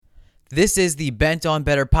This is the Bent on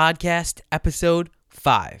Better podcast, episode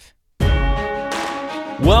 5.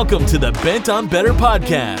 Welcome to the Bent on Better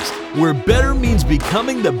podcast, where better means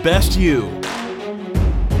becoming the best you.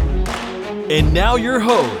 And now your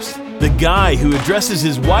host, the guy who addresses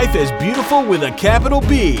his wife as beautiful with a capital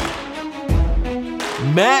B,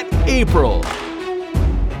 Matt April.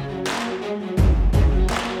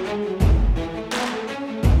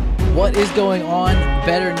 What is going on,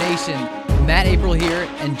 Better Nation? Matt April here,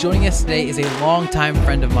 and joining us today is a longtime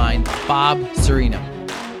friend of mine, Bob Cirino.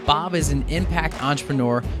 Bob is an impact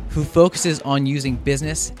entrepreneur who focuses on using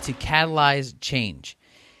business to catalyze change.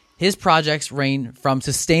 His projects range from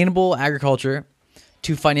sustainable agriculture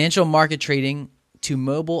to financial market trading to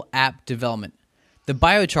mobile app development. The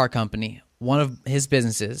Biochar Company, one of his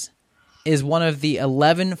businesses, is one of the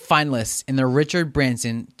 11 finalists in the Richard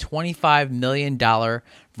Branson $25 million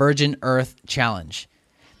Virgin Earth Challenge.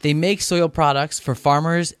 They make soil products for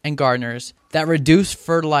farmers and gardeners that reduce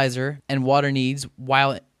fertilizer and water needs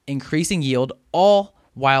while increasing yield, all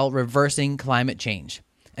while reversing climate change.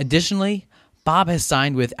 Additionally, Bob has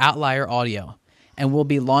signed with Outlier Audio and will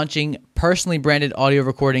be launching personally branded audio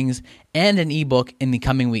recordings and an ebook in the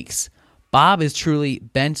coming weeks. Bob is truly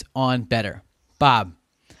bent on better. Bob,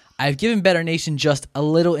 I've given Better Nation just a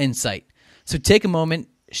little insight, so take a moment,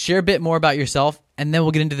 share a bit more about yourself, and then we'll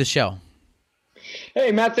get into the show.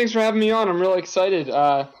 Hey, Matt, thanks for having me on. I'm really excited.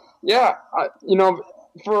 For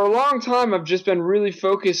a long time, I've just been really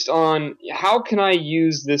focused on how can I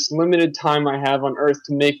use this limited time I have on Earth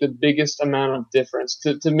to make the biggest amount of difference,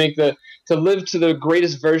 to live to the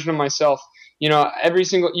greatest version of myself. You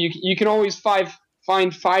can always find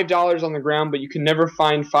 $5 on the ground, but you can never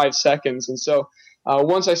find 5 seconds. And so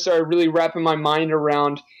once I started really wrapping my mind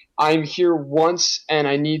around I'm here once and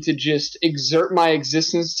I need to just exert my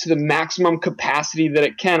existence to the maximum capacity that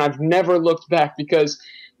it can, I've never looked back because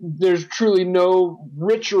there's truly no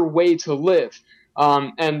richer way to live.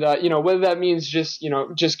 Whether that means just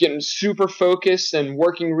getting super focused and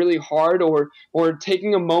working really hard or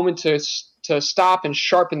taking a moment to stop and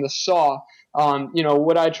sharpen the saw.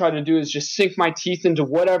 What I try to do is just sink my teeth into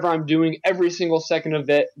whatever I'm doing every single second of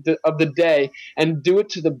the day and do it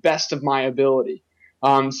to the best of my ability.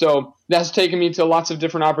 So that's taken me to lots of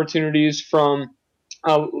different opportunities from,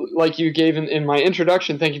 like you gave in my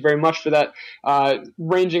introduction, thank you very much for that,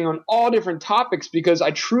 ranging on all different topics, because I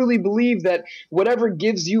truly believe that whatever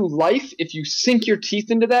gives you life, if you sink your teeth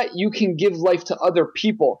into that, you can give life to other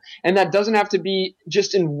people. And that doesn't have to be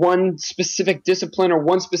just in one specific discipline or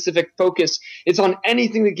one specific focus. It's on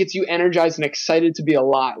anything that gets you energized and excited to be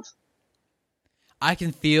alive. I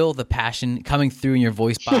can feel the passion coming through in your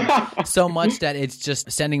voice, Bob, so much that it's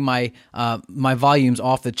just sending my my volumes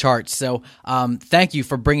off the charts. So thank you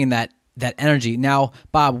for bringing that energy. Now,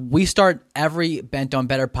 Bob, we start every Bent on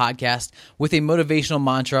Better podcast with a motivational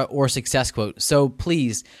mantra or success quote. So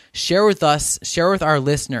please share with our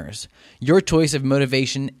listeners your choice of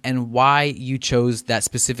motivation and why you chose that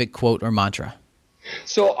specific quote or mantra.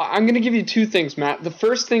 So I'm going to give you 2 things, Matt. The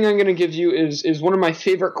first thing I'm going to give you is one of my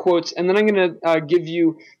favorite quotes, and then I'm going to give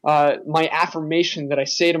you my affirmation that I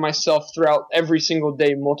say to myself throughout every single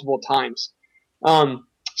day, multiple times.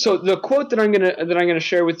 So the quote that I'm going to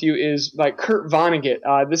share with you is by Kurt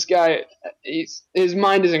Vonnegut. This guy, his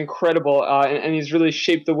mind is incredible, and he's really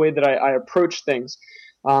shaped the way that I approach things.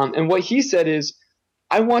 And what he said is,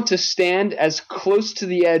 "I want to stand as close to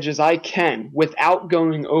the edge as I can without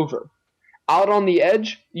going over. Out on the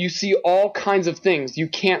edge, you see all kinds of things you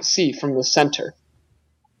can't see from the center."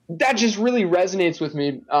 That just really resonates with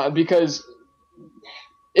me because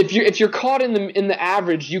if you're caught in the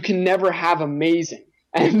average, you can never have amazing.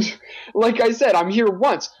 And like I said, I'm here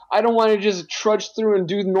once. I don't want to just trudge through and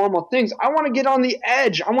do normal things. I want to get on the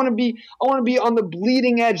edge. I want to be on the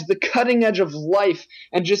bleeding edge, the cutting edge of life,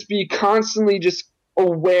 and just be constantly just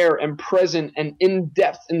aware and present and in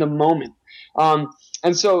depth in the moment.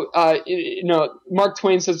 And so, Mark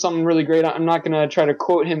Twain said something really great. I'm not going to try to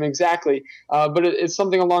quote him exactly, but it's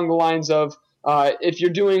something along the lines of, if you're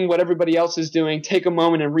doing what everybody else is doing, take a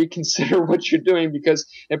moment and reconsider what you're doing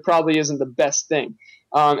because it probably isn't the best thing.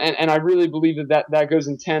 And I really believe that goes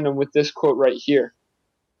in tandem with this quote right here.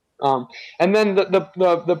 And then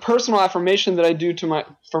the personal affirmation that I do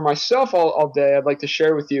for myself all day, I'd like to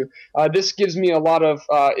share with you. This gives me a lot of,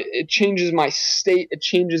 it changes my state. It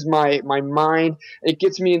changes my mind. It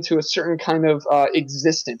gets me into a certain kind of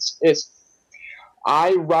existence. It's,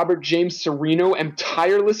 I, Robert James Cirino, am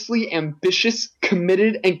tirelessly ambitious,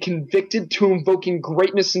 committed, and convicted to invoking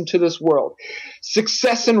greatness into this world.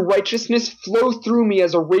 Success and righteousness flow through me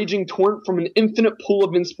as a raging torrent from an infinite pool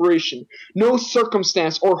of inspiration. No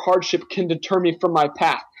circumstance or hardship can deter me from my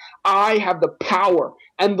path. I have the power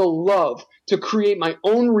and the love to create my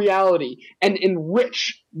own reality and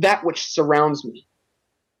enrich that which surrounds me.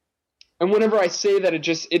 And whenever I say that,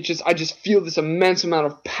 I just feel this immense amount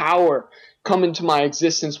of power come into my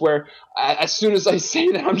existence where as soon as I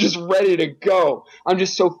say that, I'm just ready to go. I'm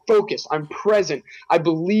just so focused. I'm present. I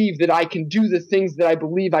believe that I can do the things that I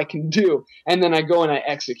believe I can do. And then I go and I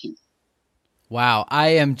execute. Wow, I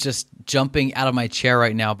am just jumping out of my chair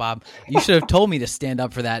right now, Bob. You should have told me to stand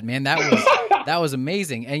up for that, man. That was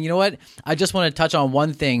amazing. And you know what? I just want to touch on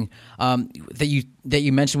one thing that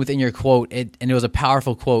you mentioned within your quote, and it was a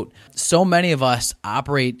powerful quote. So many of us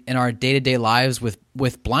operate in our day-to-day lives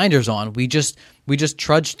with blinders on. We just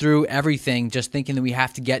trudge through everything just thinking that we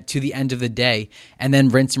have to get to the end of the day and then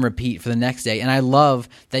rinse and repeat for the next day. And I love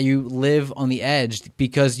that you live on the edge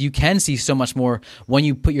because you can see so much more when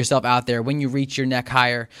you put yourself out there, when you reach your neck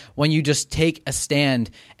higher, when you just take a stand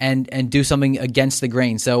and do something against the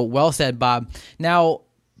grain. So well said, Bob. Now,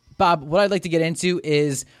 Bob, what I'd like to get into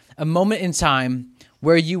is a moment in time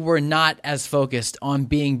where you were not as focused on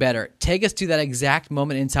being better. Take us to that exact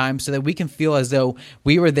moment in time so that we can feel as though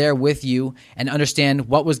we were there with you and understand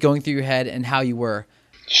what was going through your head and how you were.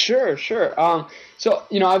 Sure. So,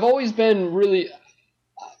 I've always been really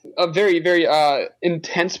a very, very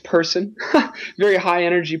intense person, very high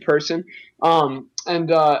energy person. So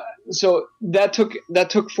that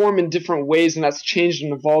took form in different ways, and that's changed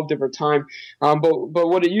and evolved over time. But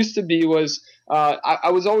what it used to be was I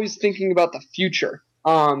was always thinking about the future.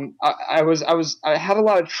 I had a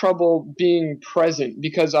lot of trouble being present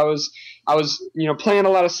because I was playing a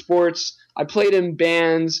lot of sports. I played in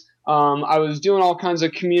bands. I was doing all kinds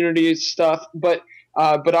of community stuff, but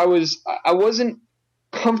I wasn't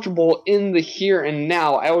comfortable in the here and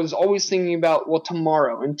now. I was always thinking about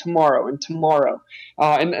tomorrow and tomorrow and tomorrow,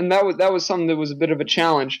 and that was something that was a bit of a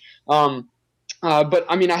challenge. But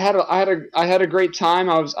I mean, I had a great time.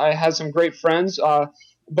 I had some great friends.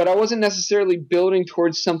 But I wasn't necessarily building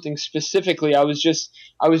towards something specifically. I was just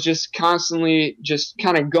constantly just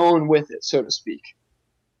kind of going with it, so to speak.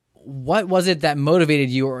 What was it that motivated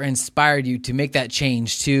you or inspired you to make that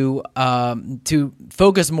change, to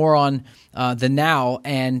focus more on the now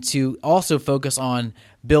and to also focus on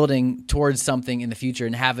building towards something in the future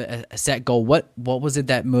and have a set goal? What was it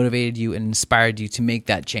that motivated you and inspired you to make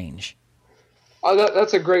that change?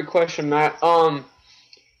 That's a great question, Matt.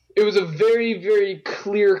 It was a very, very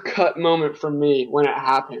clear-cut moment for me when it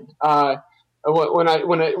happened. There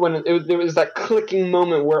was that clicking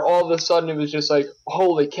moment where all of a sudden it was just like,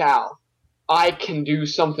 holy cow, I can do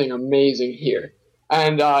something amazing here.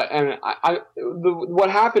 What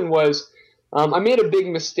happened was I made a big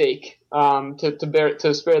mistake.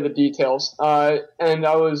 To spare the details, and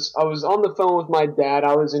I was on the phone with my dad.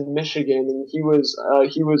 I was in Michigan, and he was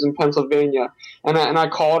in Pennsylvania, and I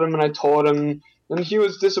called him and I told him. And he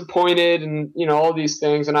was disappointed and, all these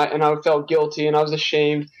things. And I felt guilty and I was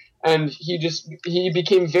ashamed. And he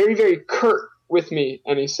became very, very curt with me.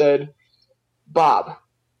 And he said, Bob,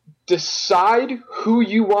 decide who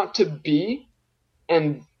you want to be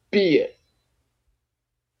and be it.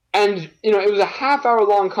 And, it was a half-hour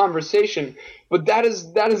long conversation, but that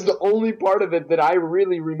is the only part of it that I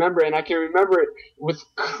really remember, and I can remember it with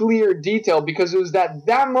clear detail because it was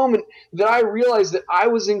that moment that I realized that I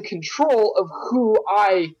was in control of who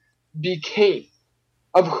I became,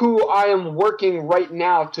 of who I am working right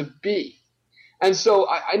now to be. And so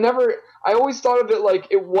I always thought of it like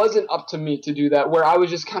it wasn't up to me to do that, where I was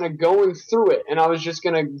just kind of going through it, and I was just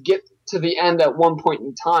going to get to the end at one point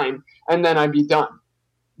in time, and then I'd be done.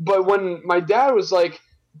 But when my dad was like,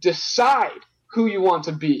 decide who you want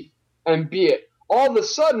to be and be it, all of a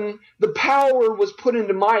sudden the power was put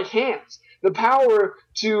into my hands. The power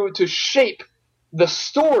to shape the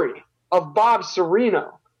story of Bob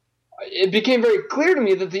Cirino. It became very clear to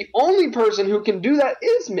me that the only person who can do that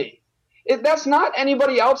is me. That's not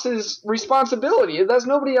anybody else's responsibility. That's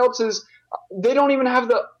nobody else's. They don't even have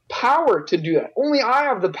the power to do that. Only I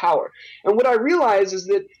have the power. And what I realized is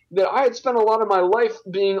that I had spent a lot of my life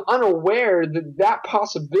being unaware that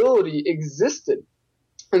possibility existed.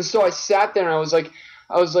 And so I sat there and I was like,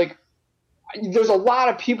 there's a lot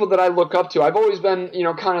of people that I look up to. I've always been,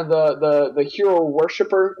 kind of the hero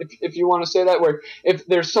worshiper, if you want to say that, where if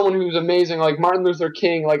there's someone who's amazing, like Martin Luther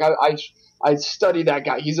King, like I study that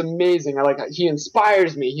guy. He's amazing. He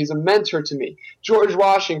inspires me. He's a mentor to me. George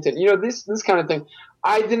Washington, this kind of thing.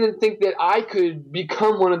 I didn't think that I could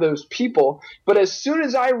become one of those people. But as soon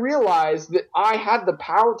as I realized that I had the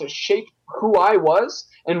power to shape who I was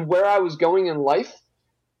and where I was going in life,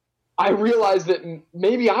 I realized that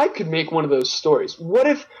maybe I could make one of those stories. What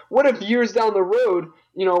if years down the road,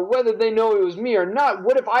 whether they know it was me or not,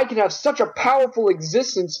 what if I could have such a powerful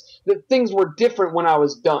existence that things were different when I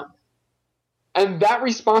was done? And that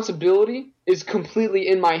responsibility is completely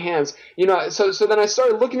in my hands. So then I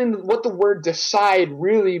started looking into what the word decide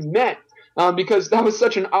really meant, because that was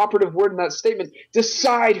such an operative word in that statement.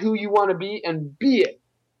 Decide who you want to be and be it.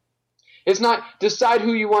 It's not decide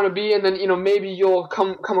who you want to be and then, maybe you'll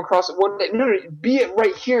come across it one day. No, be it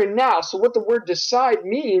right here and now. So what the word decide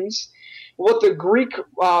means, what the Greek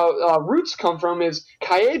roots come from is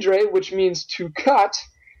kaiedre, which means to cut,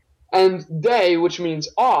 and de, which means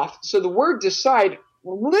off. So the word decide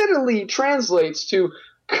literally translates to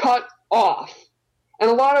cut off. And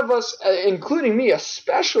a lot of us, including me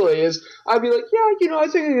especially, I'd be like, yeah, I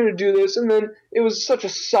think I'm going to do this. And then it was such a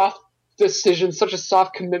soft decision, such a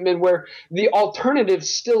soft commitment where the alternative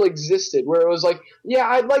still existed, where it was like, yeah,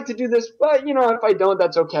 I'd like to do this, but, if I don't,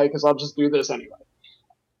 that's okay because I'll just do this anyway.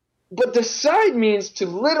 But decide means to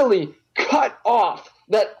literally cut off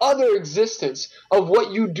that other existence of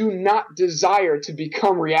what you do not desire to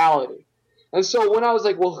become reality. And so when I was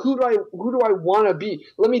like, well, who do I want to be?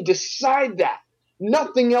 Let me decide that.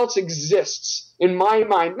 Nothing else exists in my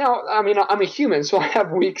mind. Now, I mean, I'm a human, so I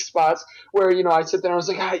have weak spots where, I sit there and I was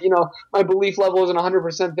like, my belief level isn't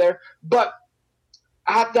 100% there. But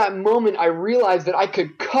at that moment, I realized that I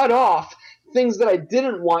could cut off things that I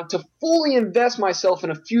didn't want to fully invest myself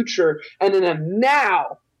in a future and in a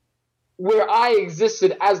now where I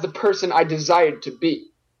existed as the person I desired to be.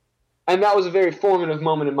 And that was a very formative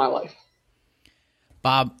moment in my life.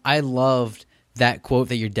 Bob, I loved that quote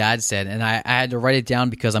that your dad said, and I had to write it down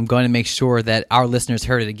because I'm going to make sure that our listeners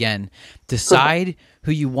heard it again. Decide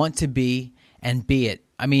who you want to be and be it.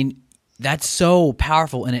 I mean, that's so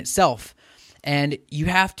powerful in itself. And you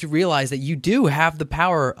have to realize that you do have the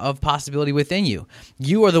power of possibility within you.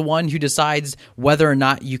 You are the one who decides whether or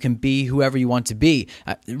not you can be whoever you want to be.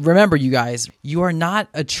 Remember, you guys, you are not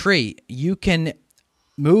a tree. You can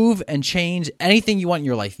move and change anything you want in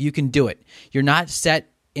your life. You can do it. You're not set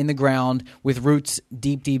in the ground with roots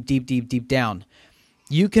deep, deep, deep, deep, deep down.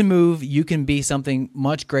 You can move. You can be something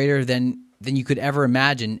much greater than you could ever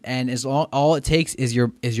imagine. And all it takes is your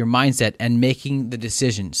mindset and making the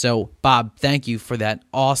decision. So, Bob, thank you for that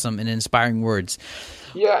awesome and inspiring words.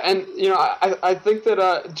 Yeah, and I think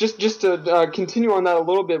that just to continue on that a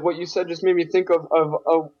little bit, what you said just made me think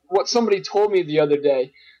of what somebody told me the other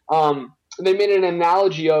day. They made an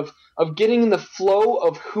analogy of getting in the flow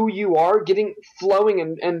of who you are, getting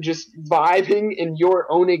flowing and just vibing in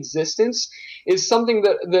your own existence is something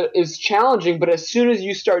that is challenging. But as soon as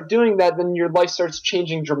you start doing that, then your life starts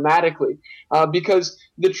changing dramatically. Because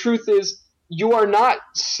the truth is, you are not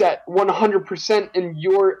set 100% in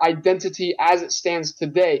your identity as it stands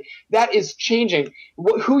today. That is changing.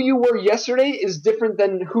 Who you were yesterday is different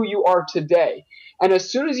than who you are today. And as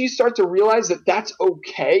soon as you start to realize that that's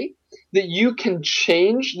okay, that you can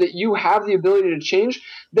change, that you have the ability to change,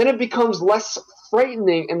 then it becomes less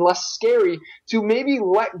frightening and less scary to maybe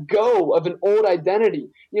let go of an old identity.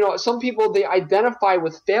 Some people, they identify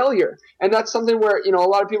with failure, and that's something where, a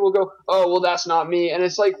lot of people go, oh, well, that's not me. And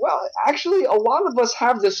it's like, well, actually, a lot of us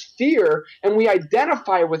have this fear, and we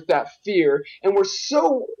identify with that fear, and we're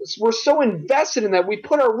so invested in that. We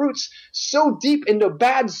put our roots so deep into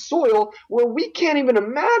bad soil where we can't even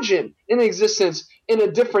imagine an existence in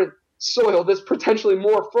a different soil that's potentially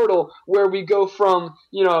more fertile, where we go from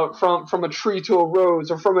a tree to a rose,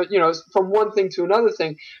 or from one thing to another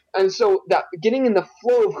thing. And so that getting in the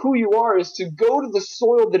flow of who you are is to go to the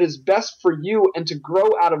soil that is best for you and to grow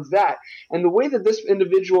out of that. And the way that this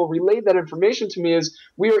individual relayed that information to me is,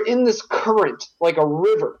 we are in this current like a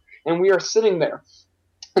river, and we are sitting there.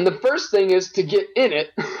 And the first thing is to get in it,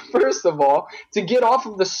 first of all, to get off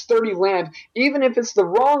of the sturdy land, even if it's the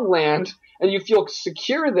wrong land and you feel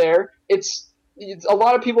secure there. It's a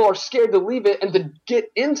lot of people are scared to leave it and to get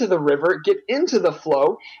into the river, get into the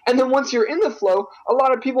flow. And then once you're in the flow, a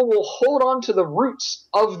lot of people will hold on to the roots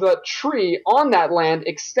of the tree on that land,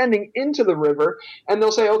 extending into the river. And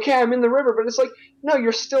they'll say, okay, I'm in the river. But it's like, no,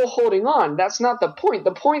 you're still holding on. That's not the point.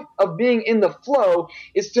 The point of being in the flow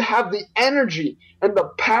is to have the energy and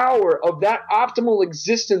the power of that optimal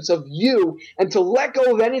existence of you, and to let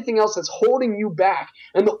go of anything else that's holding you back.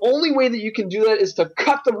 And the only way that you can do that is to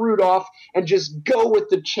cut the root off and just go with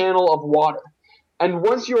the channel of water. And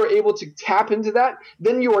once you are able to tap into that,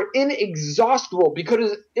 then you are inexhaustible,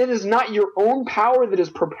 because it is not your own power that is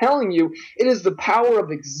propelling you. It is the power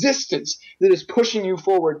of existence that is pushing you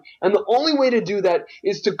forward. And the only way to do that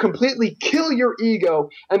is to completely kill your ego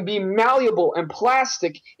and be malleable and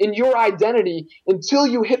plastic in your identity until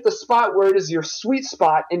you hit the spot where it is your sweet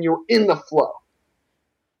spot and you're in the flow.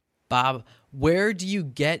 Bob, where do you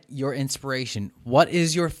get your inspiration? What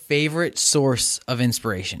is your favorite source of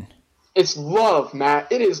inspiration? It's love,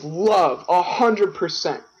 Matt. It is love,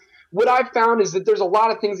 100%. What I've found is that there's a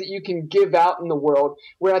lot of things that you can give out in the world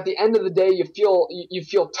where at the end of the day you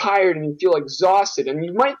feel tired and you feel exhausted, and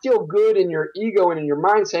you might feel good in your ego and in your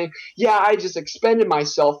mind saying, yeah, I just expended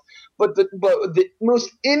myself. But the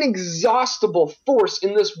most inexhaustible force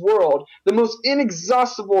in this world, the most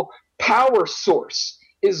inexhaustible power source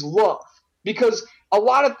is love. Because a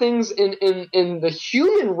lot of things in the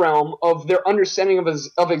human realm of their understanding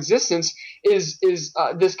of existence is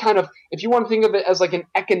this kind of, if you want to think of it as like an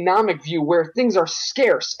economic view where things are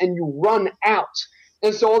scarce and you run out.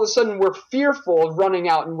 And so all of a sudden we're fearful of running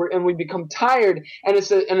out, and we become tired, and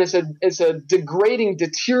it's a degrading,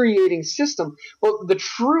 deteriorating system. But the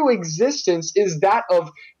true existence is that of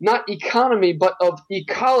not economy, but of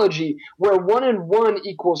ecology, where 1 and 1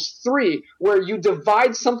 equals 3, where you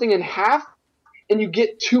divide something in half and you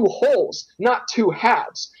get 2 wholes, not 2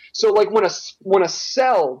 halves. So like when a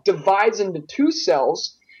cell divides into 2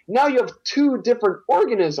 cells, now you have 2 different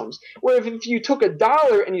organisms. Where if you took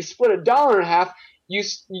 $1 and you split $1 in half,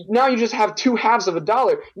 now you just have 2 halves of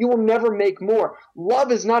 $1. You will never make more. Love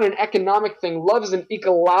is not an economic thing. Love is an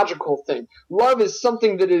ecological thing. Love is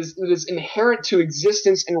something that is inherent to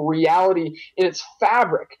existence and reality in its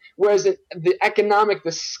fabric. Whereas the economic,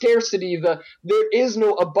 the scarcity, there is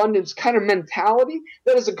no abundance kind of mentality,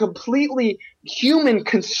 that is a completely human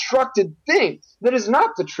constructed thing. That is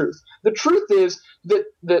not the truth. The truth is that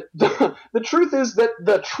the truth is that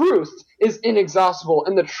the truth is inexhaustible,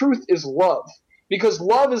 and the truth is love. Because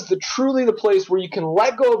love is truly the place where you can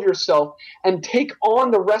let go of yourself and take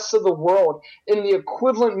on the rest of the world in the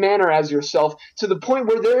equivalent manner as yourself, to the point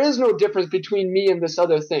where there is no difference between me and this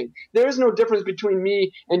other thing. There is no difference between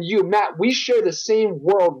me and you. Matt, we share the same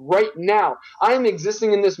world right now. I am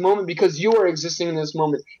existing in this moment because you are existing in this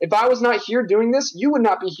moment. If I was not here doing this, you would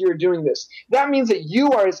not be here doing this. That means that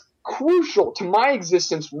you are as crucial to my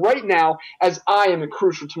existence right now as I am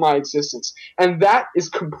crucial to my existence. And that is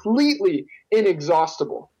completely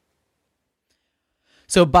inexhaustible.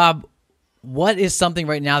 So, Bob, what is something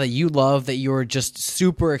right now that you love, that you're just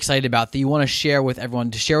super excited about, that you want to share with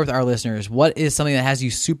everyone, to share with our listeners? What is something that has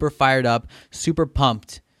you super fired up, super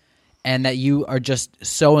pumped, and that you are just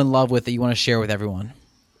so in love with that you want to share with everyone?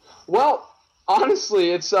 Well,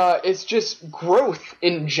 honestly, it's just growth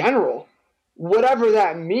in general. Whatever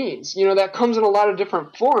that means, that comes in a lot of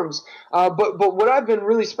different forms. But what I've been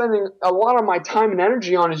really spending a lot of my time and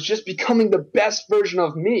energy on is just becoming the best version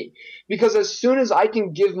of me. Because as soon as I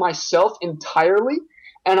can give myself entirely,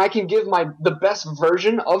 and I can give the best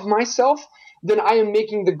version of myself, then I am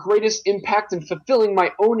making the greatest impact and fulfilling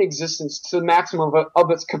my own existence to the maximum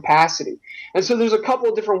of its capacity. And so there's a couple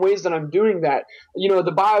of different ways that I'm doing that.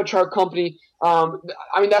 The biochar company,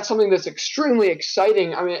 that's something that's extremely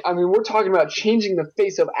exciting. I mean, we're talking about changing the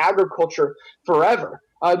face of agriculture forever.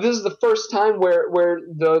 This is the first time where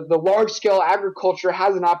the large-scale agriculture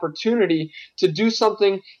has an opportunity to do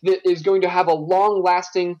something that is going to have a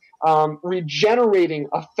long-lasting, regenerating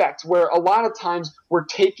effect, where a lot of times we're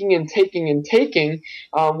taking and taking and taking,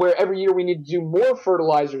 where every year we need to do more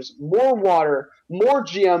fertilizers, more water, more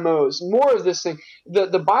GMOs, more of this thing.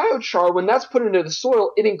 The biochar, when that's put into the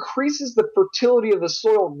soil, it increases the fertility of the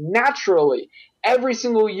soil naturally. Every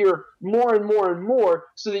single year, more and more and more,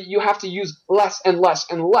 so that you have to use less and less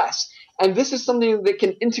and less. And this is something that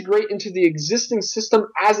can integrate into the existing system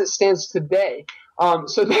as it stands today.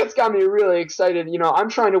 So that's got me really excited. I'm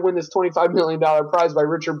trying to win this $25 million prize by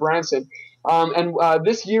Richard Branson.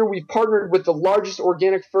 This year we've partnered with the largest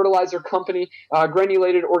organic fertilizer company,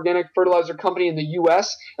 granulated organic fertilizer company in the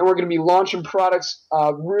U.S., and we're going to be launching products,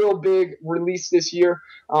 real big release this year.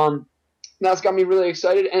 That's got me really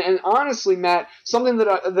excited, and honestly, Matt, something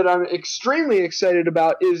that I'm extremely excited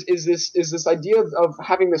about is this idea of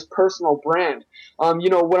having this personal brand.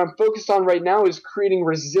 What I'm focused on right now is creating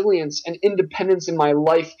resilience and independence in my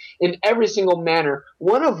life in every single manner.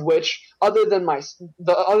 One of which, other than my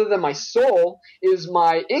soul, is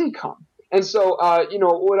my income. And so,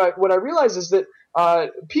 what I realize is that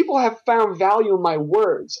people have found value in my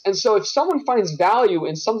words. And so if someone finds value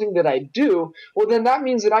in something that I do, well, then that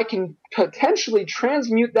means that I can potentially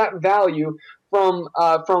transmute that value from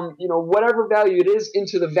whatever value it is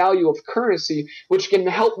into the value of currency, which can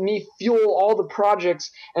help me fuel all the projects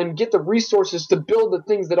and get the resources to build the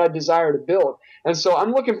things that I desire to build. And so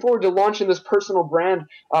I'm looking forward to launching this personal brand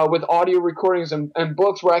with audio recordings and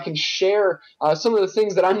books where I can share some of the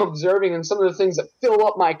things that I'm observing and some of the things that fill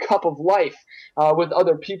up my cup of life with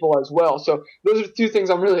other people as well. So those are two things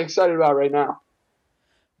I'm really excited about right now.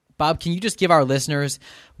 Bob, can you just give our listeners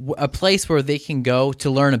a place where they can go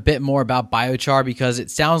to learn a bit more about biochar? Because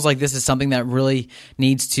it sounds like this is something that really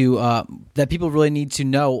needs to that people really need to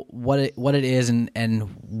know what it is and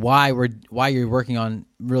why you're working on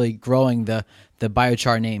really growing the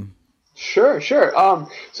biochar name. Sure.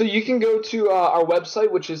 So you can go to our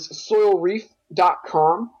website, which is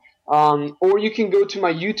soilreef.com. Or you can go to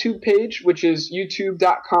my YouTube page, which is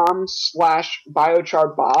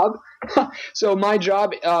youtube.com/biocharbob. So my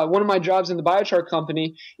job, one of my jobs in the biochar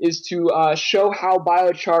company is to show how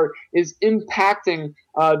biochar is impacting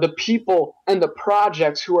the people and the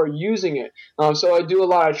projects who are using it. So I do a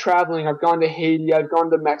lot of traveling. I've gone to Haiti, I've gone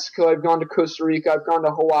to Mexico, I've gone to Costa Rica, I've gone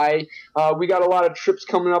to Hawaii. We got a lot of trips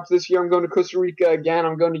coming up this year. I'm going to Costa Rica again.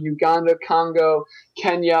 I'm going to Uganda, Congo,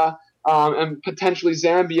 Kenya, and potentially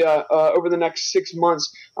Zambia over the next 6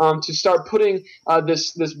 months to start putting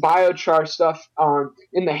this biochar stuff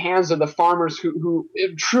in the hands of the farmers who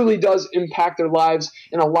it truly does impact their lives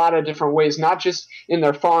in a lot of different ways, not just in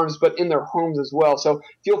their farms, but in their homes as well. So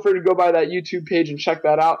feel free to go by that YouTube page and check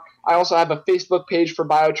that out. I also have a Facebook page for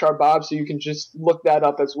Biochar Bob, so you can just look that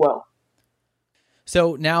up as well.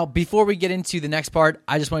 So now, before we get into the next part,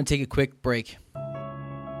 I just want to take a quick break.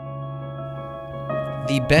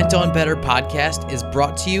 The Bent on Better podcast is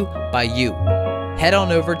brought to you by you. Head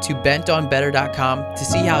on over to bentonbetter.com to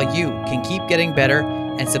see how you can keep getting better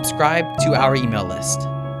and subscribe to our email list.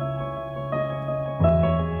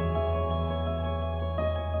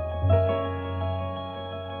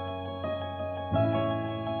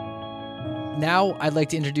 Now I'd like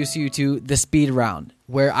to introduce you to the speed round,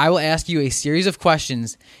 where I will ask you a series of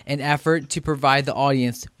questions in an effort to provide the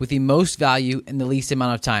audience with the most value in the least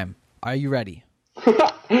amount of time. Are you ready?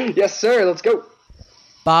 Yes, sir. Let's go.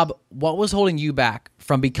 Bob, what was holding you back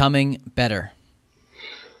from becoming better?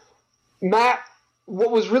 Matt,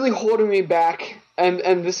 what was really holding me back,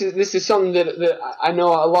 and this is something that I know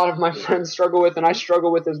a lot of my friends struggle with, and I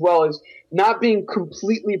struggle with as well, is not being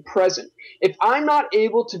completely present. If I'm not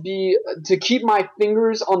able to keep my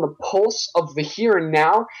fingers on the pulse of the here and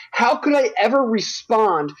now, how could I ever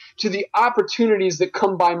respond to the opportunities that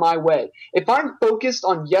come by my way? If I'm focused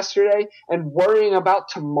on yesterday and worrying about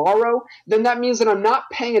tomorrow, then that means that I'm not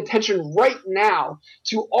paying attention right now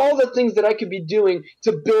to all the things that I could be doing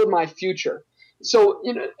to build my future. So,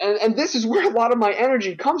 and this is where a lot of my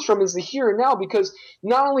energy comes from, is the here and now, because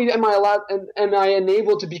not only am I allowed and I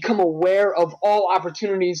enabled to become aware of all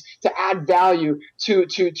opportunities to add value, to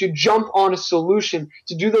jump on a solution,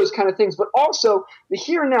 to do those kind of things, but also the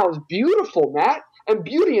here and now is beautiful, Matt, and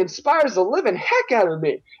beauty inspires the living heck out of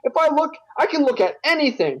me. If I can look at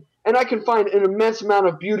anything, and I can find an immense amount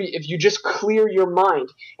of beauty if you just clear your mind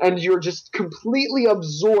and you're just completely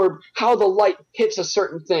absorbed how the light hits a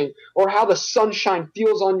certain thing or how the sunshine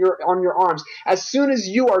feels on your arms. As soon as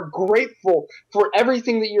you are grateful for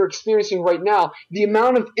everything that you're experiencing right now, the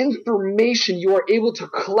amount of information you are able to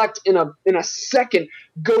collect in a second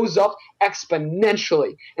goes up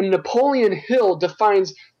exponentially. And Napoleon Hill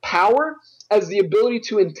defines power as the ability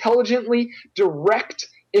to intelligently direct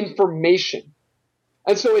information.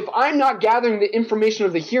 And so if I'm not gathering the information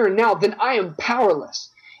of the here and now, then I am powerless.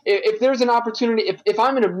 If there's an opportunity, if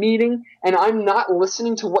I'm in a meeting and I'm not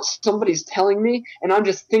listening to what somebody's telling me and I'm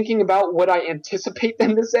just thinking about what I anticipate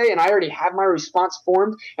them to say and I already have my response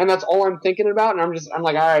formed and that's all I'm thinking about and I'm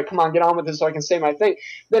like, all right, come on, get on with this so I can say my thing,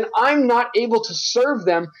 then I'm not able to serve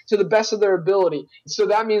them to the best of their ability. So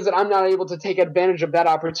that means that I'm not able to take advantage of that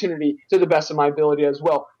opportunity to the best of my ability as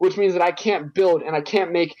well, which means that I can't build and I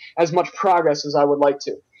can't make as much progress as I would like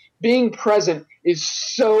to. Being present is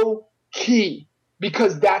so key.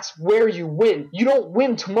 Because that's where you win. You don't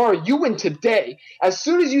win tomorrow. You win today. As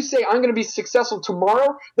soon as you say, I'm going to be successful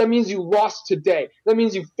tomorrow, that means you lost today. That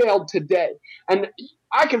means you failed today. And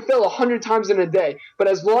I can fail 100 times in a day. But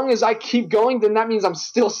as long as I keep going, then that means I'm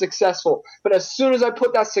still successful. But as soon as I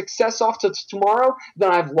put that success off to tomorrow,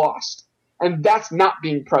 then I've lost. And that's not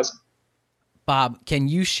being present. Bob, can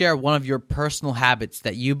you share one of your personal habits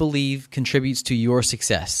that you believe contributes to your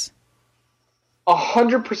success?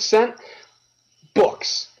 100%.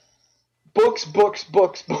 Books.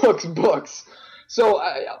 So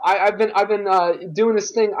I've been doing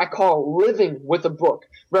this thing I call living with a book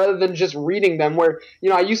rather than just reading them. Where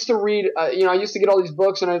I used to read, I used to get all these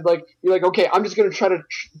books and I'd be like, okay, I'm just gonna try to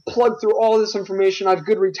plug through all this information. I have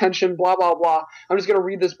good retention, blah blah blah. I'm just gonna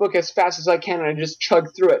read this book as fast as I can and I just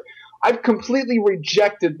chug through it. I've completely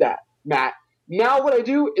rejected that, Matt. Now what I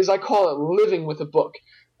do is I call it living with a book.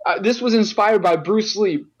 This was inspired by Bruce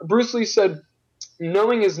Lee. Bruce Lee said,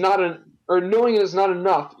 knowing is not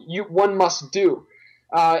enough. One must do.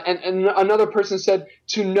 And another person said,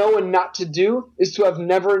 to know and not to do is to have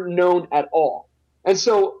never known at all. And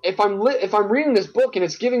so if I'm reading this book and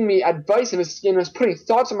it's giving me advice and it's putting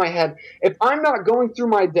thoughts in my head, if I'm not going through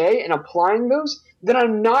my day and applying those, then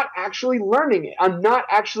I'm not actually learning it. I'm not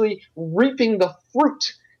actually reaping the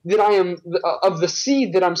fruit that I am of the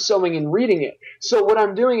seed that I'm sowing in reading it. So what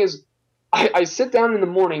I'm doing is I sit down in the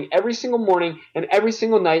morning, every single morning and every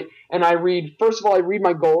single night, and I read, first of all, I read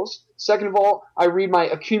my goals. Second of all, I read my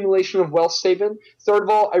accumulation of wealth statement. Third of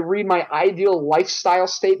all, I read my ideal lifestyle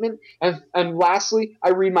statement. And lastly,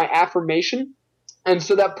 I read my affirmation. And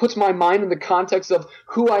so that puts my mind in the context of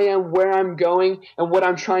who I am, where I'm going, and what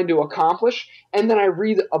I'm trying to accomplish. And then I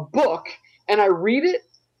read a book, and I read it,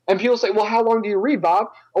 and people say, well, how long do you read, Bob?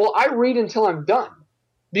 Well, I read until I'm done.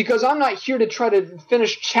 Because I'm not here to try to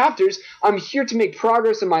finish chapters. I'm here to make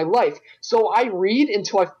progress in my life. So I read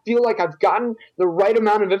until I feel like I've gotten the right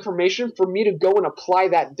amount of information for me to go and apply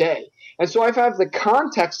that day. And so if I have the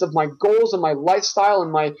context of my goals and my lifestyle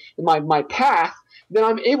and my path, then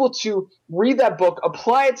I'm able to read that book,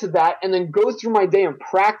 apply it to that, and then go through my day and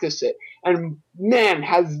practice it. And man,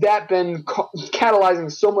 has that been catalyzing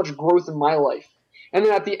so much growth in my life. And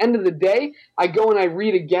then at the end of the day, I go and I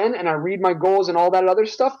read again, and I read my goals and all that other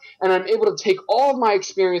stuff, and I'm able to take all of my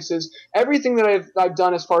experiences, everything that I've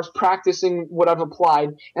done as far as practicing what I've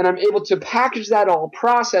applied, and I'm able to package that all,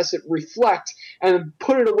 process it, reflect, and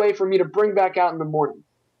put it away for me to bring back out in the morning.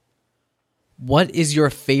 What is your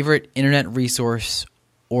favorite internet resource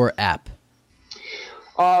or app?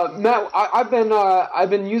 Matt, I've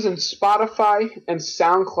been using Spotify and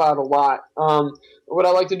SoundCloud a lot. What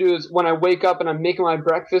I like to do is when I wake up and I'm making my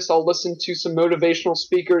breakfast, I'll listen to some motivational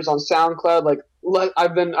speakers on SoundCloud. Like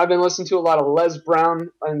I've been listening to a lot of Les Brown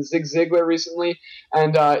and Zig Ziglar recently,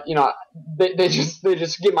 and they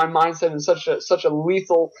just get my mindset in such a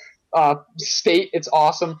lethal state. It's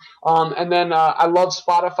awesome. And then I love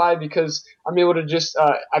Spotify because I'm able to just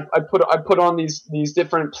I put on these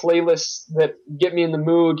different playlists that get me in the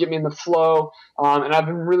mood, get me in the flow, and I've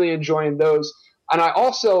been really enjoying those. And I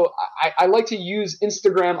also I like to use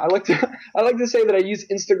Instagram. I like to say that I use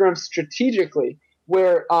Instagram strategically,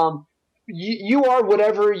 where you are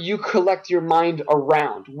whatever you collect your mind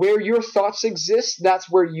around. Where your thoughts exist, that's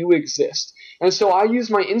where you exist. And so I use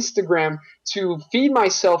my Instagram to feed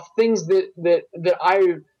myself things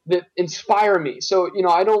that inspire me. So,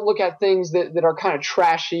 I don't look at things that are kind of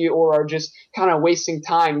trashy or are just kind of wasting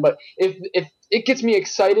time. But if it gets me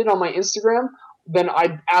excited on my Instagram, then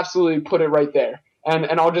I absolutely put it right there.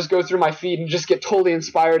 And I'll just go through my feed and just get totally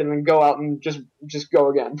inspired and then go out and just go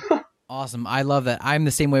again. Awesome. I love that. I'm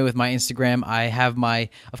the same way with my Instagram.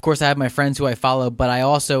 Of course I have my friends who I follow, but I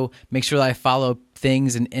also make sure that I follow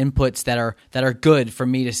things and inputs that are good for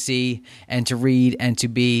me to see and to read and to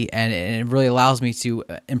be, and it really allows me to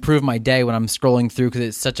improve my day when I'm scrolling through, because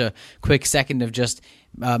it's such a quick second of just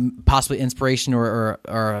possibly inspiration or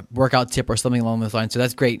a workout tip or something along those lines. So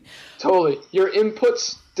that's great. Totally. Your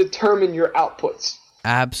inputs determine your outputs.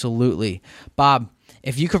 Absolutely. Bob,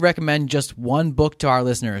 if you could recommend just one book to our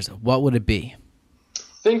listeners, what would it be?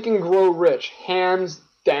 Think and Grow Rich, hands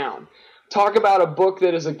down. Talk about a book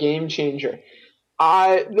that is a game changer.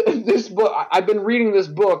 I've been reading this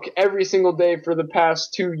book every single day for the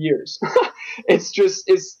past 2 years.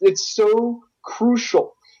 It's so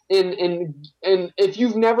crucial. And if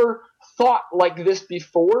you've never thought like this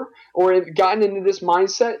before or gotten into this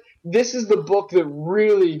mindset, this is the book that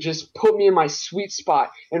really just put me in my sweet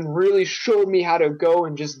spot and really showed me how to go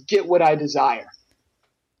and just get what I desire.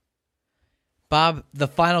 Bob, the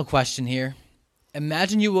final question here.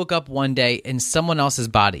 Imagine you woke up one day in someone else's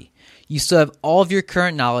body. You still have all of your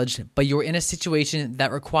current knowledge, but you're in a situation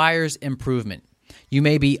that requires improvement. You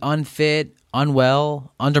may be unfit,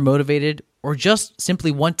 unwell, undermotivated, or just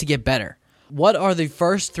simply want to get better. What are the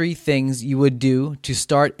first 3 things you would do to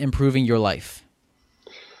start improving your life?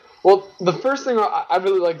 Well, the first thing, I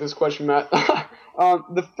really like this question, Matt.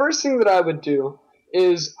 The first thing that I would do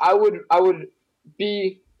is I would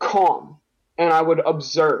be calm and I would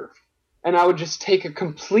observe. And I would just take a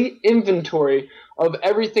complete inventory of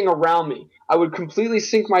everything around me. I would completely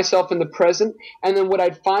sink myself in the present. And then what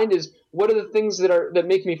I'd find is what are the things that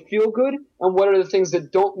make me feel good, and what are the things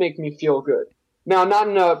that don't make me feel good. Now, not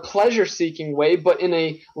in a pleasure-seeking way, but in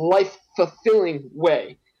a life-fulfilling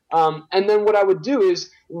way. And then what I would do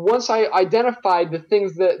is, once I identified the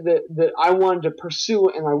things that I wanted to pursue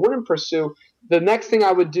and I wouldn't pursue, the next thing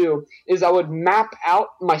I would do is I would map out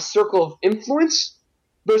my circle of influence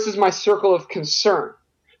versus my circle of concern.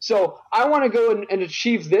 So I want to go and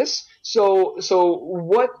achieve this. So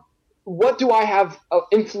what do I have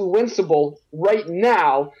influenceable right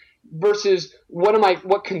now versus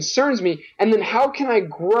what concerns me? And then how can I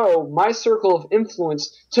grow my circle of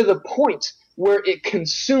influence to the point where it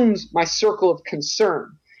consumes my circle of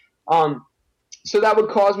concern? So that would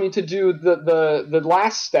cause me to do the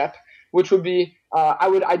last step, which would be I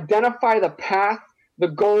would identify the path, the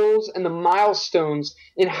goals, and the milestones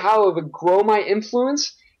in how I would grow my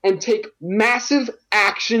influence and take massive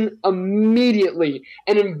action immediately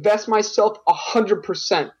and invest myself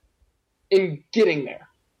 100% in getting there.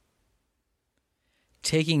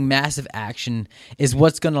 Taking massive action is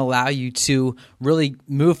what's going to allow you to really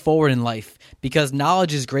move forward in life, because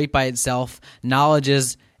knowledge is great by itself. Knowledge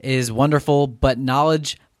is wonderful, but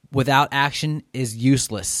knowledge without action is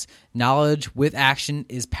useless. Knowledge with action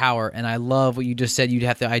is power. And I love what you just said. You'd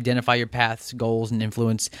have to identify your paths, goals, and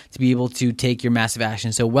influence to be able to take your massive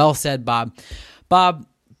action. So well said, Bob. Bob,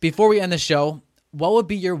 before we end the show, what would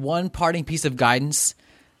be your one parting piece of guidance?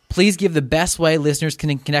 Please give the best way listeners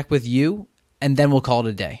can connect with you, and then we'll call it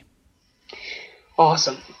a day.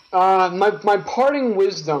 Awesome. My parting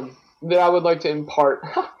wisdom that I would like to impart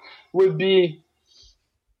would be,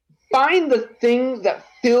 find the thing that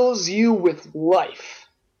fills you with life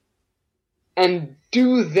and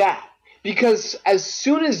do that. Because as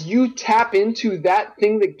soon as you tap into that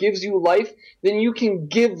thing that gives you life, then you can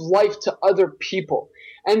give life to other people.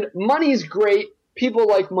 And money is great. People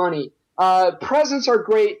like money. Presents are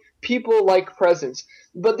great. People like presents.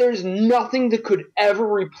 But there's nothing that could ever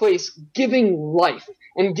replace giving life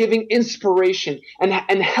and giving inspiration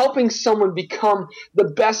and helping someone become the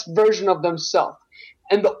best version of themselves.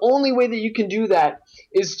 And the only way that you can do that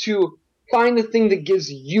is to find the thing that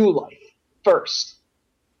gives you life first,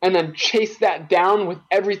 and then chase that down with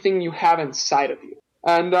everything you have inside of you.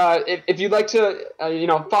 And if you'd like to,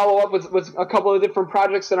 follow up with a couple of different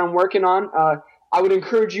projects that I'm working on, I would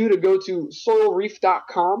encourage you to go to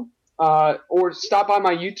soilreef.com or stop by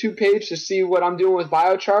my YouTube page to see what I'm doing with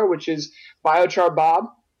biochar, which is Biochar Bob.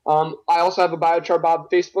 I also have a Biochar Bob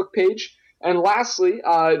Facebook page. And lastly,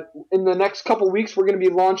 in the next couple weeks, we're going to be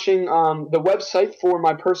launching the website for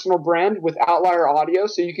my personal brand with Outlier Audio.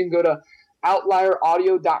 So you can go to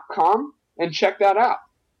outlieraudio.com and check that out.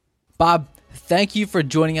 Bob, thank you for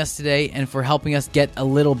joining us today and for helping us get a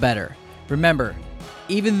little better. Remember,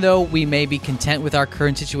 even though we may be content with our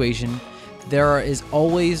current situation, there is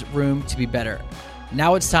always room to be better.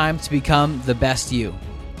 Now it's time to become the best you.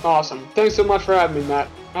 Awesome. Thanks so much for having me, Matt.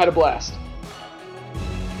 I had a blast.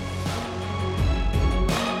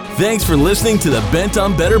 Thanks for listening to the Bent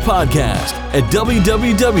on Better podcast at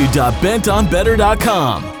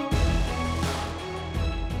www.bentonbetter.com.